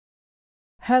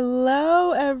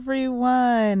Hello,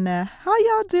 everyone. How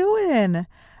y'all doing?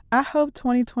 I hope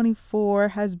 2024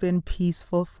 has been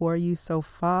peaceful for you so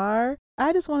far.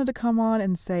 I just wanted to come on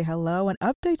and say hello and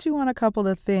update you on a couple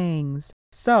of things.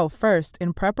 So first,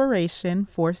 in preparation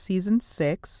for season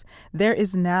 6, there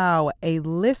is now a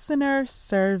listener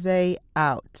survey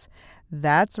out.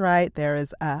 That's right, there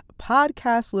is a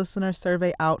podcast listener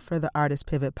survey out for the Artist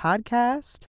Pivot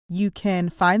podcast. You can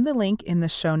find the link in the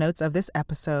show notes of this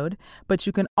episode, but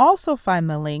you can also find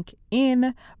the link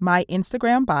in my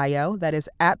Instagram bio, that is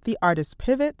at The Artist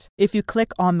Pivot. If you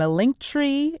click on the link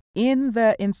tree in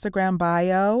the Instagram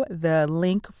bio, the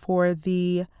link for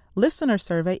the listener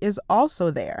survey is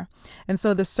also there. And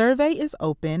so the survey is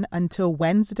open until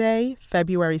Wednesday,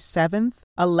 February 7th,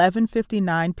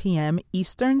 11:59 p.m.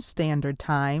 Eastern Standard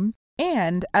Time.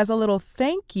 And as a little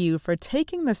thank you for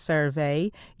taking the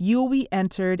survey, you'll be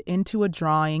entered into a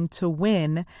drawing to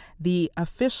win the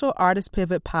official Artist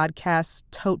Pivot podcast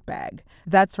tote bag.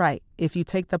 That's right. If you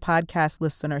take the podcast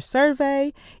listener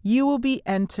survey, you will be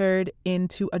entered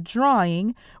into a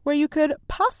drawing where you could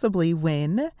possibly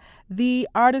win the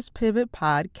Artist Pivot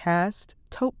podcast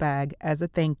tote bag as a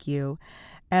thank you.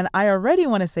 And I already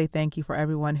want to say thank you for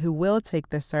everyone who will take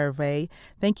the survey.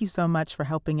 Thank you so much for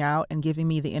helping out and giving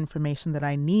me the information that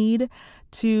I need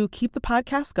to keep the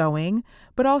podcast going,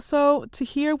 but also to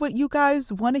hear what you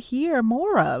guys want to hear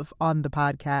more of on the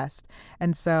podcast.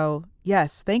 And so,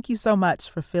 yes, thank you so much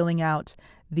for filling out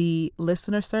the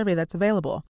listener survey that's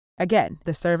available. Again,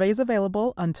 the survey is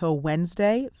available until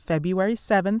Wednesday, February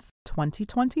 7th,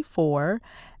 2024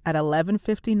 at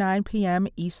 11:59 p.m.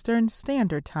 Eastern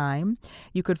Standard Time.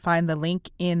 You could find the link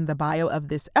in the bio of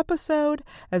this episode,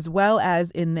 as well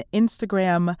as in the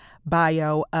Instagram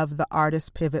bio of the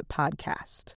Artist Pivot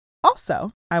podcast.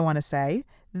 Also, I want to say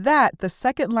that the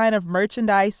second line of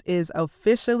merchandise is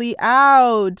officially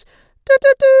out.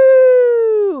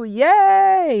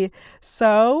 Yay!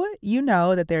 So, you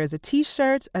know that there is a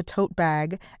t-shirt, a tote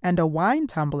bag, and a wine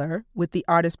tumbler with the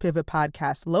Artist Pivot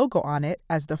podcast logo on it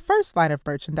as the first line of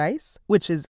merchandise,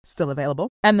 which is still available.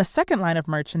 And the second line of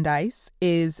merchandise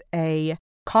is a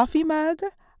coffee mug,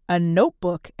 a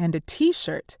notebook, and a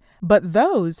t-shirt. But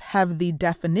those have the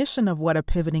definition of what a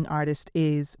pivoting artist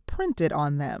is printed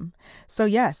on them. So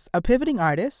yes, a pivoting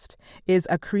artist is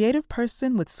a creative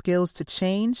person with skills to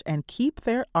change and keep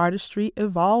their artistry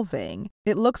evolving.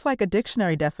 It looks like a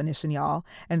dictionary definition, y'all.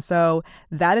 And so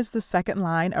that is the second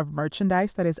line of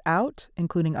merchandise that is out,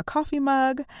 including a coffee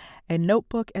mug, a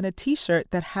notebook, and a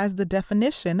t-shirt that has the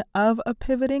definition of a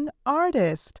pivoting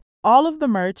artist. All of the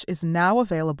merch is now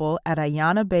available at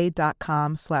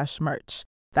ayanabay.com/merch.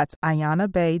 That's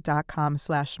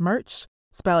ayanabay.com/merch,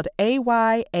 spelled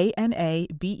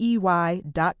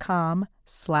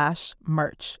AYANABEY.com/merch,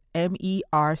 MERCH.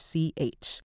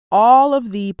 All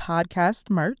of the podcast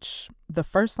merch, the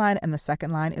first line and the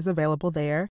second line, is available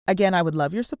there. Again, I would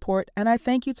love your support, and I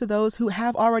thank you to those who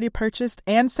have already purchased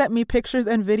and sent me pictures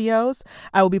and videos.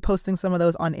 I will be posting some of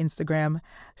those on Instagram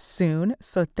soon,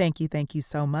 so thank you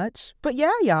so much. But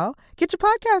yeah, y'all, get your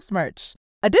podcast merch.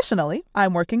 Additionally,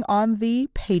 I'm working on the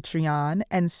Patreon,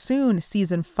 and soon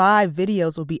season 5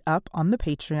 videos will be up on the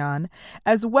Patreon.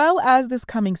 As well as this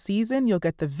coming season, you'll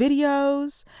get the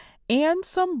videos and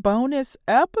some bonus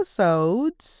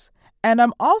episodes. And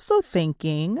I'm also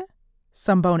thinking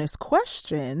some bonus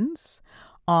questions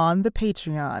on the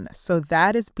Patreon. So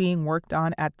that is being worked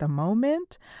on at the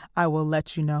moment. I will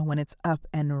let you know when it's up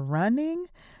and running.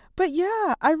 But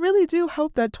yeah, I really do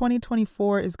hope that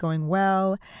 2024 is going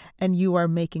well and you are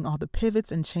making all the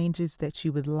pivots and changes that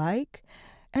you would like.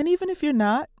 And even if you're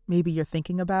not, maybe you're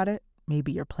thinking about it,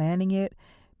 maybe you're planning it,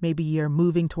 maybe you're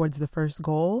moving towards the first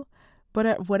goal.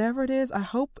 But whatever it is, I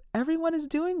hope everyone is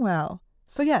doing well.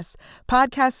 So yes,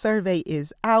 podcast survey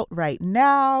is out right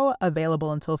now,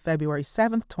 available until February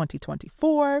 7th,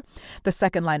 2024. The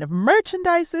second line of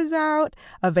merchandise is out,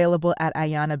 available at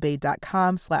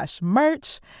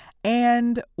ayanabay.com/merch,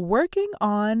 and working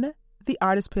on the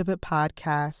Artist Pivot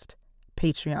podcast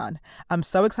Patreon. I'm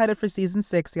so excited for season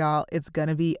 6, y'all. It's going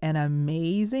to be an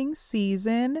amazing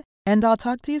season, and I'll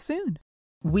talk to you soon.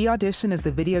 We Audition is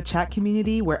the video chat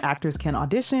community where actors can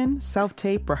audition,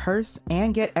 self-tape, rehearse,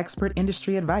 and get expert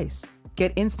industry advice.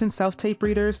 Get instant self-tape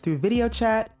readers through video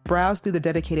chat, browse through the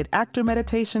dedicated actor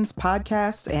meditations,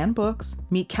 podcasts, and books,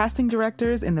 meet casting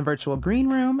directors in the virtual green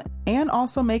room, and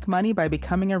also make money by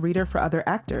becoming a reader for other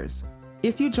actors.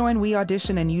 If you join We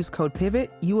Audition and use code PIVOT,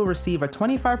 you will receive a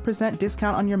 25%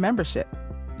 discount on your membership.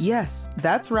 Yes,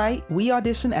 that's right. We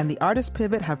Audition and the Artist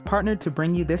Pivot have partnered to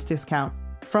bring you this discount.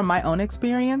 From my own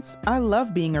experience, I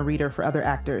love being a reader for other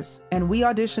actors, and We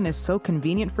Audition is so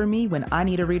convenient for me when I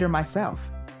need a reader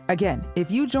myself. Again, if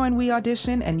you join We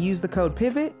Audition and use the code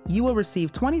PIVOT, you will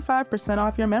receive 25%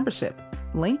 off your membership.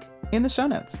 Link in the show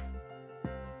notes.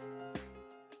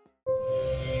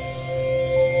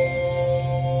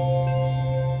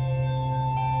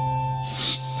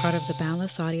 Part of the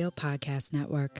Boundless Audio Podcast Network.